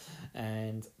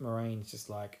 And Moiraine's just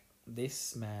like,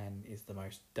 this man is the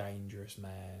most dangerous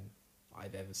man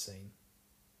I've ever seen.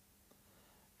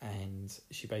 And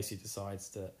she basically decides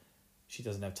that she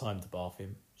doesn't have time to bath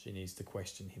him. She needs to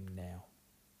question him now.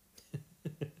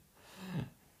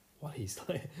 While he's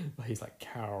like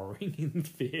cowering in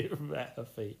fear at her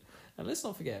feet. And let's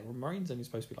not forget, Moiraine's only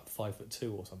supposed to be like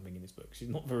 5'2" or something in this book.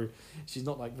 She's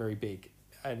not like very big.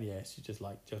 And yeah, she's just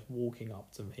walking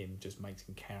up to him just makes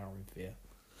him cower in fear.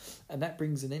 And that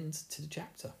brings an end to the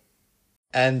chapter.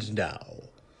 And now,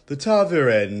 the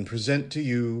Ta'Viren present to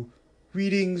you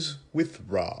Readings with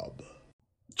Rob.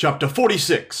 Chapter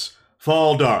 46,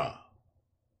 Fal Dara.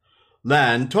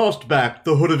 Lan tossed back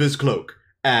the hood of his cloak,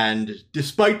 and,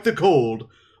 despite the cold,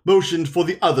 motioned for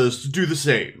the others to do the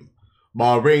same.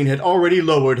 Moiraine had already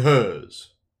lowered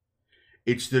hers.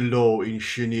 "It's the law in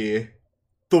Shenir,"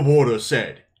 the warder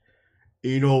said.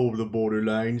 "In all the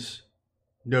borderlands,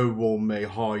 no one may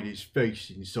hide his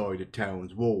face inside the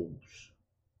town's walls."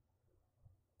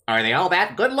 "Are they all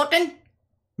that good-looking?"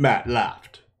 Matt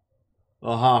laughed.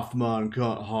 "A half-man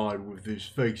can't hide with his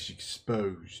face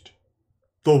exposed,"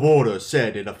 the warder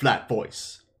said in a flat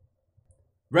voice.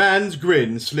 Rand's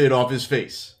grin slid off his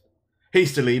face.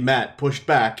 Hastily, Matt pushed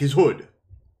back his hood.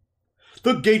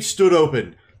 The gate stood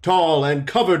open, tall and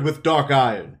covered with dark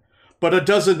iron, but a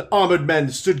dozen armored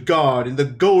men stood guard in the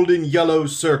golden-yellow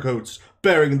surcoats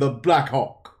bearing the Black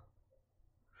Hawk.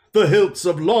 The hilts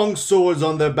of long swords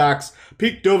on their backs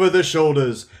peeked over their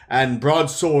shoulders, and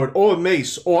broadsword or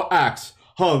mace or axe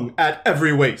hung at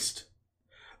every waist.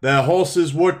 Their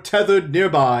horses were tethered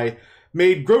nearby,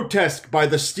 made grotesque by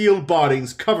the steel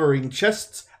bardings covering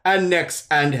chests and necks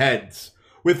and heads,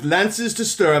 with lances to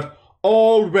stirrup,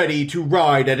 all ready to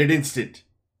ride at an instant.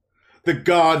 The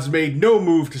guards made no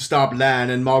move to stop Lan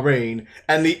and Moiraine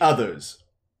and the others.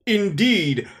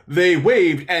 Indeed, they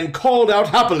waved and called out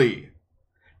happily.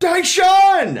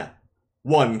 "Daishan!"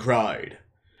 one cried,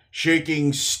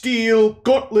 shaking steel,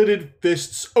 gauntleted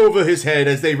fists over his head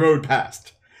as they rode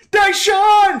past.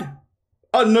 "Daishan!"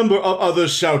 A number of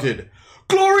others shouted,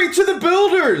 "Glory to the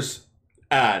Builders!"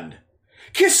 and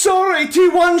 "Kisore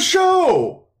T1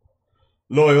 Show!"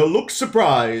 Loyal looked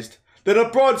surprised, then a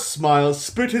broad smile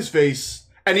split his face,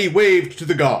 and he waved to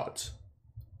the guards.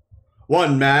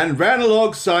 One man ran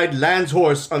alongside Lan's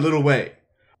horse a little way,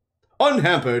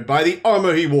 unhampered by the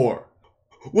armor he wore.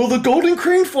 "Will the Golden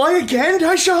Crane fly again,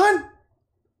 Daishan?"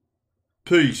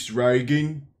 "Peace,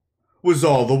 Rhaegar," was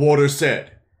all the warder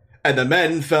said, and the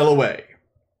men fell away.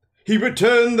 He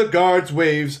returned the guards'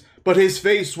 waves, but his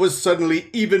face was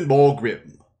suddenly even more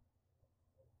grim.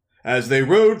 As they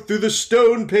rode through the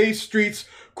stone-paved streets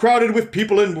crowded with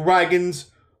people and wagons,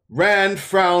 Rand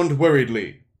frowned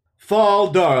worriedly.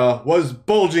 Fal Dara was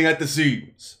bulging at the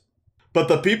seams. But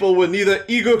the people were neither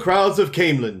eager crowds of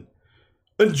Caemlyn,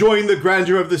 enjoying the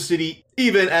grandeur of the city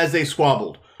even as they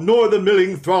squabbled, nor the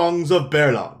milling throngs of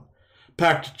Baerlon.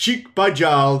 Packed cheek by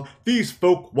jowl, these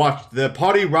folk watched their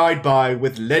party ride by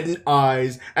with leaden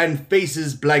eyes and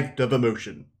faces blanked of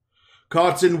emotion.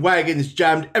 Carts and wagons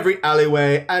jammed every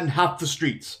alleyway and half the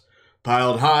streets,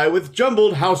 piled high with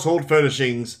jumbled household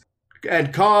furnishings,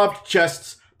 and carved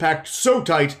chests packed so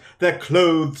tight that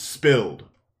clothes spilled.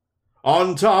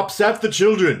 On top sat the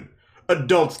children.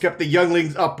 Adults kept the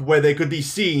younglings up where they could be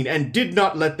seen and did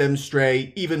not let them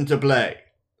stray even to play.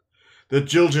 The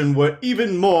children were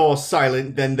even more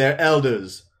silent than their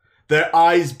elders, their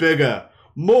eyes bigger,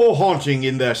 more haunting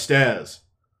in their stares.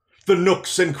 The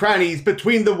nooks and crannies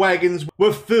between the wagons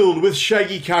were filled with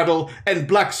shaggy cattle and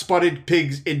black-spotted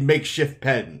pigs in makeshift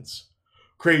pens.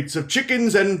 Crates of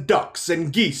chickens and ducks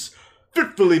and geese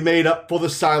fitfully made up for the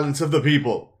silence of the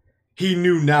people. He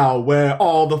knew now where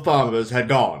all the farmers had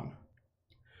gone.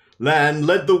 Lan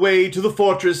led the way to the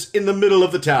fortress in the middle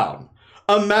of the town,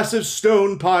 a massive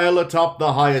stone pile atop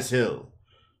the highest hill.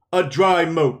 A dry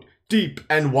moat, deep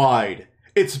and wide,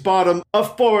 its bottom a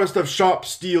forest of sharp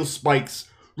steel spikes,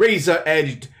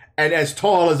 razor-edged and as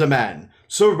tall as a man,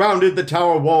 surrounded the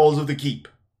tower walls of the keep.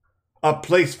 A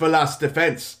place for last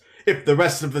defense, if the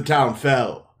rest of the town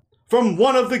fell. From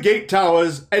one of the gate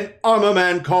towers, an armor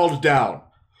man called down,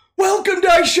 "Welcome,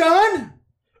 Daishan!"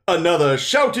 Another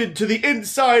shouted to the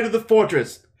inside of the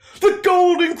fortress, "The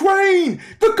Golden Crane!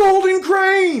 The Golden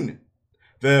Crane!"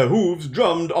 Their hooves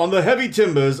drummed on the heavy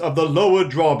timbers of the lower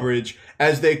drawbridge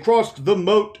as they crossed the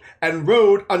moat and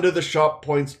rode under the sharp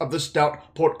points of the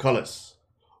stout portcullis.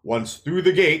 Once through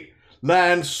the gate,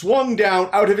 Lan swung down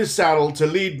out of his saddle to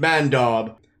lead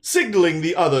Mandarb, signaling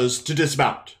the others to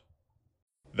dismount.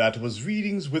 That was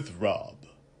Readings with Rob.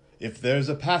 If there's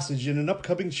a passage in an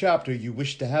upcoming chapter you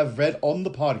wish to have read on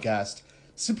the podcast,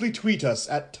 simply tweet us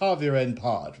at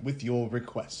TarVirenPod with your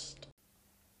request.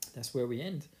 That's where we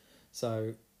end.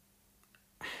 So,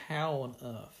 how on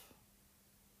earth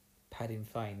Padding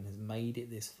Fane has made it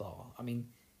this far? I mean,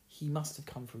 he must have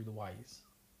come through the ways.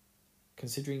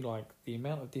 Considering, like, the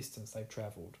amount of distance they've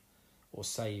travelled, or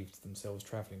saved themselves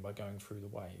travelling by going through the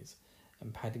ways.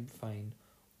 And Padding Fane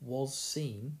was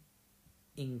seen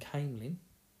in Camelin.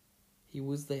 He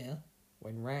was there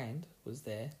when Rand was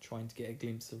there trying to get a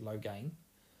glimpse of Logain.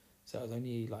 So it was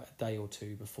only like a day or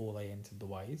two before they entered the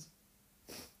ways.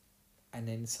 And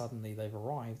then suddenly they've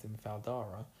arrived in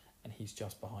Faldara and he's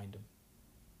just behind them.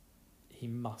 He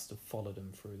must have followed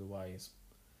them through the ways.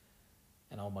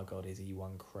 And oh my god, is he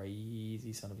one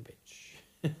crazy son of a bitch.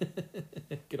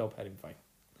 Good old Padding Fane.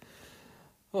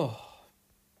 Oh.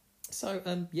 So,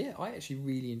 yeah, I actually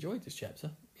really enjoyed this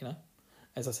chapter, you know.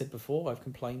 As I said before, I've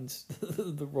complained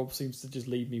that Rob seems to just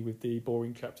leave me with the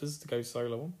boring chapters to go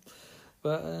solo on.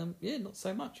 But, yeah, not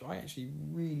so much. I actually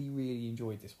really, really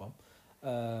enjoyed this one.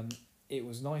 It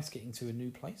was nice getting to a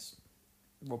new place.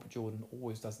 Robert Jordan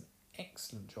always does an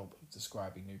excellent job of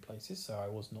describing new places, so I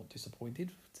was not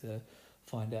disappointed to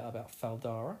find out about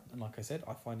Faldara. And like I said,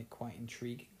 I find it quite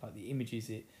intriguing. Like the images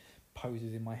it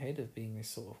poses in my head of being this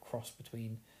sort of cross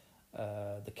between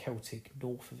the Celtic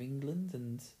north of England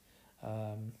and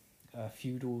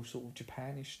feudal sort of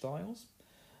Japanish styles,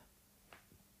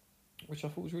 which I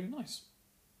thought was really nice.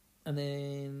 And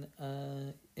then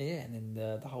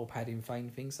the whole Padding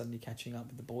Fane thing, suddenly catching up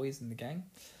with the boys and the gang,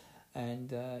 and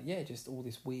just all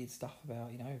this weird stuff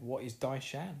about, you know, what is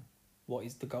Daishan, what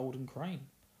is the Golden Crane,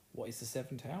 what is the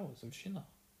Seven Towers of Shinovar.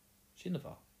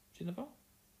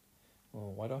 Oh,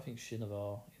 why do I think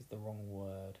Shinovar is the wrong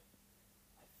word?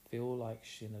 I feel like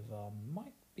Shinovar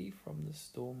might be from the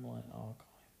Stormlight Archive.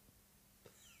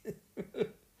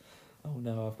 Oh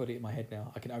no, I've got it in my head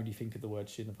now. I can only think of the word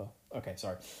Shinovar. Okay,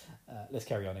 sorry. Let's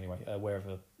carry on anyway.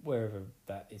 Wherever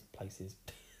that place is.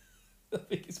 I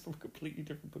think it's from a completely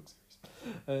different book series.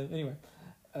 Anyway,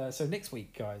 so next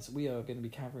week, guys, we are going to be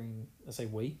covering, I say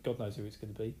we, God knows who it's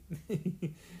going to be.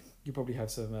 You probably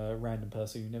have some random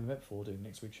person you've never met before doing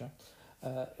next week's show.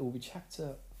 It will be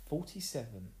chapter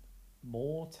 47,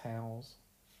 More Tales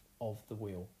of the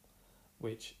Wheel,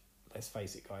 which, let's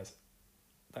face it, guys,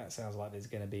 that sounds like there's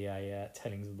going to be a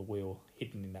Tellings of the Wheel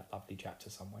hidden in that lovely chapter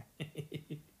somewhere.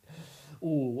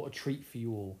 Oh, what a treat for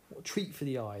you all. What a treat for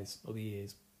the eyes, or the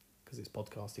ears, because it's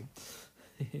podcasting.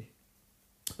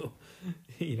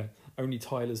 You know, only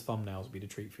Tyler's thumbnails will be the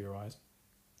treat for your eyes.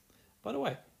 By the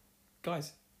way,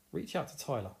 guys, reach out to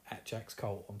Tyler at Jax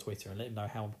Cole on Twitter and let him know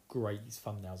how great his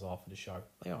thumbnails are for the show.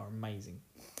 They are amazing.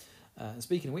 And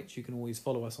speaking of which, you can always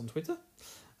follow us on Twitter.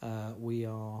 We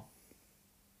are...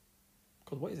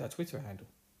 God, what is our Twitter handle?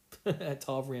 At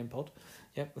TarVirenPod.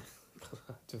 Yep.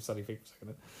 Just suddenly think for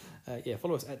a second.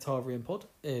 Follow us at TarVirenPod.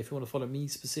 If you want to follow me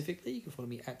specifically, you can follow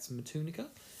me at Metunica.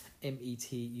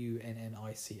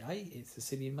 Metunnica. It's a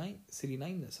silly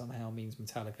name that somehow means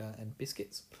Metallica and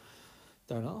biscuits.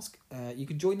 Don't ask. You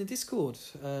can join the Discord.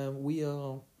 We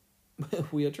are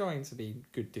trying to be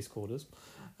good Discorders.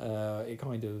 It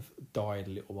kind of died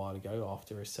a little while ago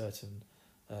after a certain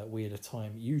weird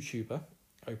time YouTuber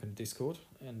opened Discord,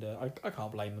 and I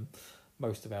can't blame them.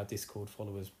 Most of our Discord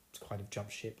followers kind of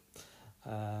jumped ship.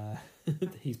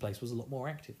 His place was a lot more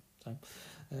active, so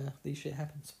these shit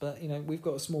happens. But you know, we've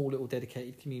got a small little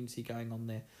dedicated community going on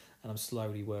there, and I'm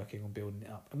slowly working on building it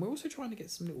up. And we're also trying to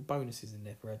get some little bonuses in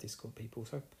there for our Discord people.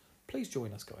 So please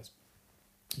join us, guys.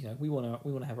 You know, we want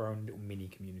to have our own little mini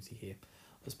community here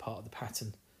as part of the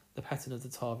pattern of the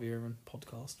TarViren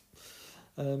podcast.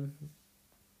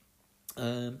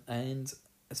 And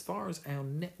as far as our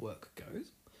network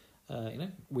goes, you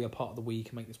know, we are part of the We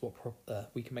Can Make This Work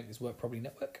Probably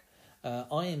network.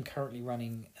 I am currently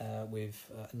running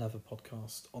with another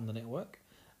podcast on the network,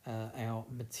 our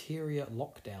Materia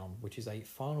Lockdown, which is a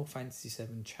Final Fantasy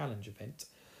VII challenge event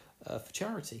for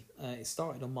charity. It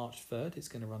started on March 3rd. It's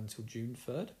going to run until June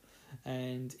 3rd.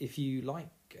 And if you like,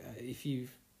 I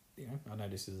know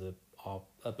this is a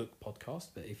book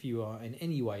podcast, but if you are in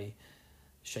any way,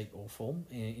 shape or form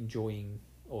enjoying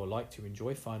or like to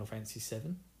enjoy Final Fantasy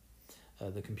VII,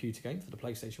 the computer game for the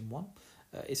PlayStation 1,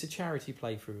 it's a charity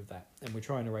playthrough of that, and we're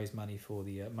trying to raise money for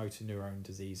the Motor Neurone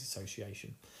Disease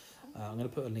Association. I'm going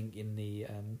to put a link in the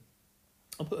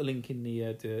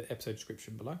the episode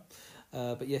description below.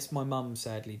 But yes, my mum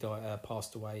sadly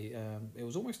passed away. It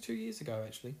was almost 2 years ago,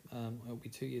 actually. It'll be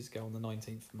 2 years ago on the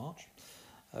 19th of March.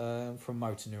 From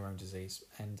motor neurone disease,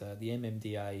 and the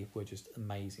MMDA were just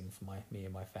amazing for me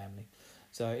and my family.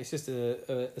 So it's just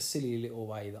a silly little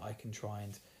way that I can try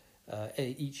and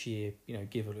each year,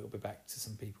 give a little bit back to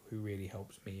some people who really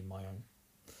helped me in my own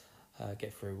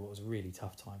get through what was a really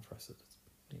tough time for us.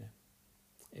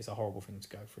 It's a horrible thing to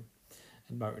go through,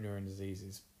 and motor neuron disease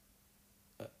is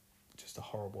just a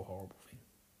horrible, horrible thing.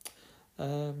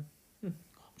 I'm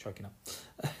choking up.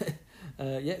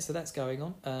 So that's going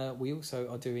on. We also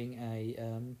are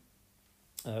doing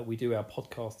we do our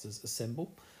Podcasters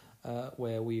Assemble,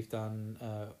 where we've done,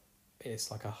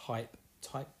 it's like a hype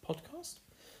type podcast.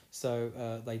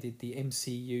 So they did the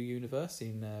MCU universe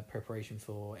in preparation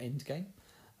for Endgame,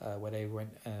 where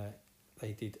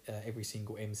they did every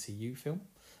single MCU film,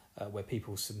 where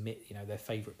people submit their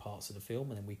favourite parts of the film,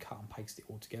 and then we cut and paste it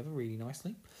all together really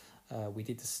nicely. We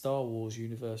did the Star Wars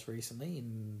universe recently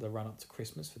in the run up to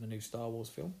Christmas for the new Star Wars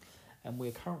film, and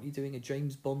we're currently doing a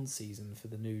James Bond season for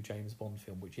the new James Bond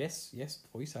film, which yes,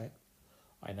 before you say it,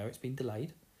 I know it's been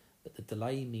delayed, but the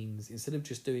delay means instead of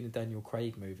just doing the Daniel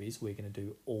Craig movies, we're going to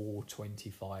do all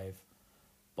 25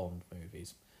 Bond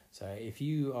movies. So if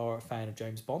you are a fan of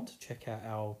James Bond, check out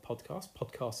our podcast,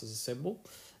 Podcasters Assemble,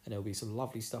 and there'll be some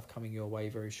lovely stuff coming your way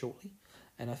very shortly.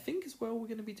 And I think as well we're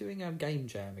going to be doing our Game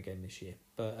Jam again this year,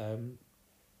 but I'm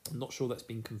not sure that's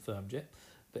been confirmed yet.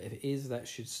 But if it is, that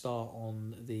should start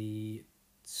on the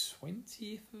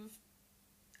 20th of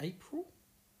April?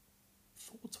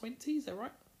 420, is that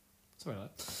right? Something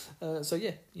like that. So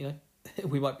yeah,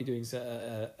 we might be doing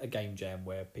a Game Jam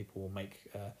where people will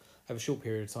have a short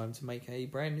period of time to make a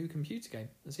brand new computer game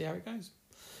and see how it goes.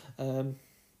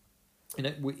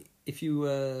 If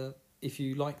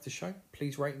you like the show,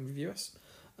 please rate and review us.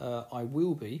 I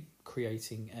will be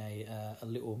creating a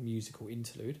little musical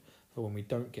interlude for when we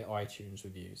don't get iTunes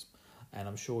reviews, and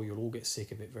I'm sure you'll all get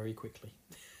sick of it very quickly.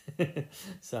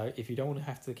 So if you don't want to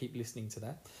have to keep listening to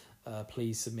that,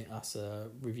 please submit us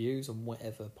reviews on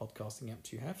whatever podcasting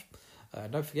apps you have.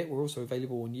 Don't forget, we're also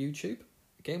available on YouTube.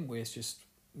 Again,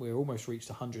 we're almost reached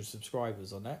 100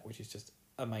 subscribers on that, which is just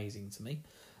amazing to me.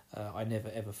 I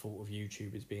never ever thought of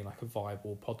YouTube as being like a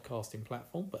viable podcasting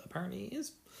platform, but apparently it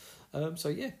is. So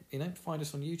yeah, find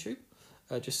us on YouTube.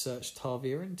 Just search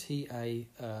Tarveren,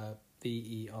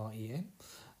 Taveren,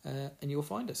 and you'll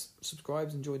find us. Subscribe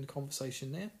and join the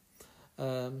conversation there.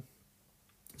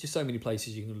 Just so many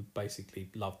places you can basically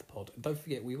love the pod. And don't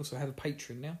forget, we also have a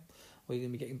Patreon now, where you're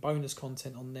going to be getting bonus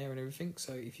content on there and everything.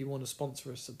 So if you want to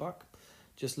sponsor us $1,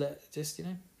 just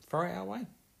throw it our way,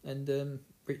 and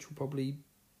Rich will probably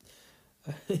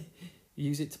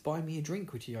use it to buy me a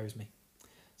drink, which he owes me.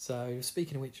 So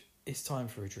speaking of which, it's time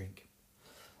for a drink.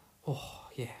 Oh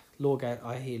yeah,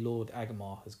 I hear Lord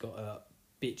Agamar has got a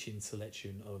bitchin'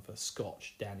 selection of a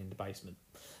scotch down in the basement.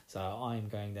 So I'm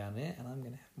going down there and I'm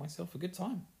going to have myself a good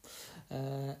time.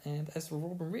 And as for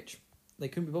Rob and Rich, they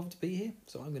couldn't be bothered to be here,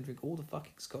 so I'm going to drink all the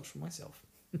fucking scotch for myself.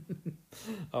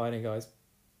 Alright then guys,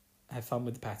 have fun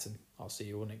with the pattern. I'll see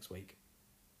you all next week.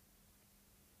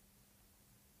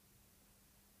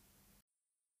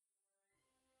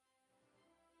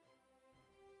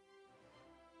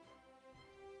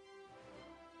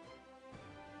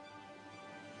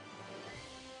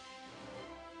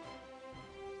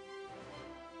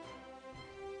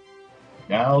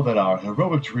 Now that our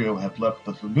heroic trio have left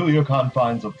the familiar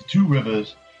confines of the two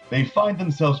rivers, they find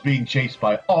themselves being chased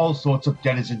by all sorts of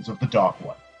denizens of the Dark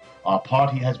One. Our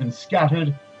party has been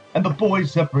scattered, and the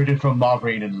boys separated from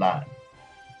Mograine and Lan.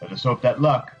 Let us hope that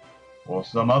luck, or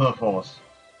some other force,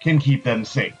 can keep them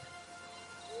safe.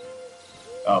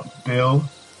 Bill?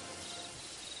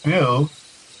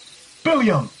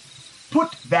 Billiam!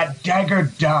 Put that dagger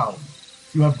down!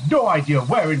 You have no idea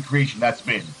where in creation that's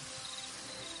been.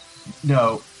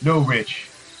 No, Rich.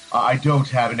 I don't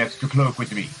have an extra cloak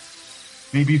with me.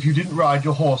 Maybe if you didn't ride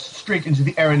your horse straight into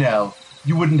the Arenelle,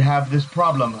 you wouldn't have this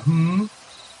problem,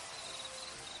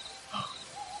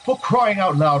 For crying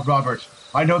out loud, Robert,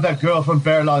 I know that girl from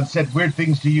Berlon said weird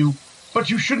things to you, but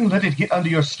you shouldn't let it get under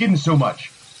your skin so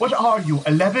much. What are you,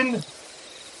 11?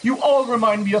 You all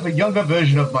remind me of a younger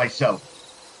version of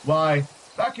myself. Why,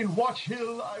 back in Watch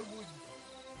Hill, I would...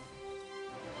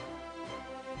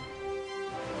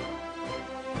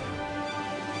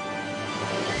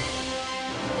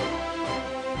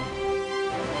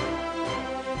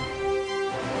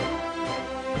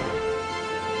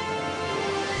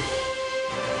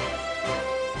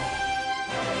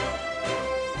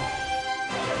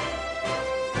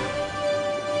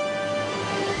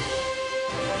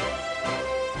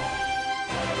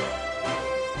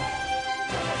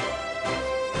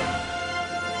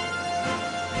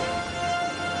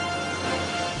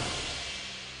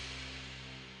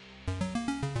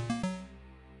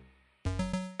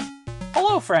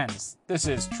 Hello, friends! This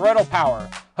is Troidal Power,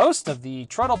 host of the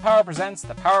Troidal Power Presents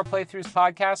the Power Playthroughs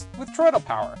podcast with Troidal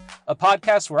Power, a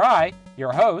podcast where I,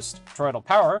 your host, Troidal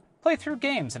Power, play through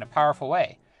games in a powerful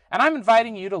way. And I'm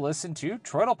inviting you to listen to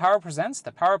Troidal Power Presents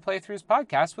the Power Playthroughs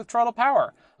podcast with Troidal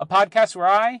Power, a podcast where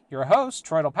I, your host,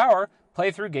 Troidal Power,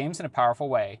 play through games in a powerful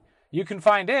way. You can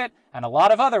find it and a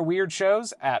lot of other weird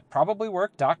shows at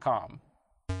probablywork.com.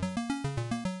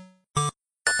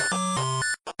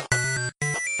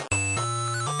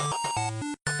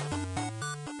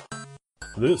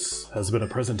 This has been a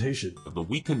presentation of the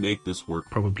We Can Make This Work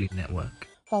Probably Network.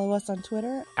 Follow us on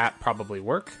Twitter at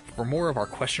probablywork for more of our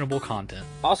questionable content.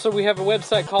 Also, we have a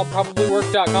website called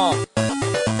probablywork.com.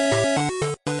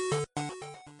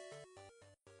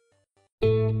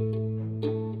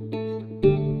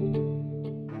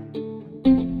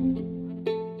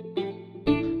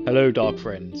 Hello, Dark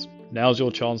Friends. Now's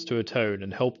your chance to atone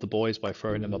and help the boys by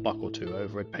throwing them a buck or two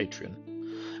over at Patreon,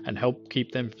 and help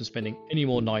keep them from spending any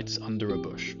more nights under a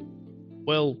bush.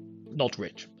 Well, not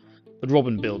rich, but Rob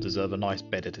and Bill deserve a nice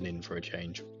bed at an inn for a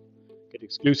change. Get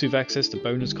exclusive access to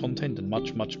bonus content and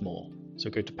much, much more. So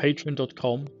go to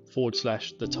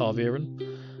patreon.com/thetarviran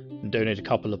and donate a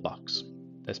couple of bucks.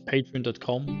 That's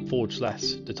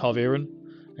patreon.com/thetarviran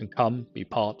and come be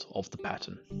part of the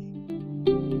pattern.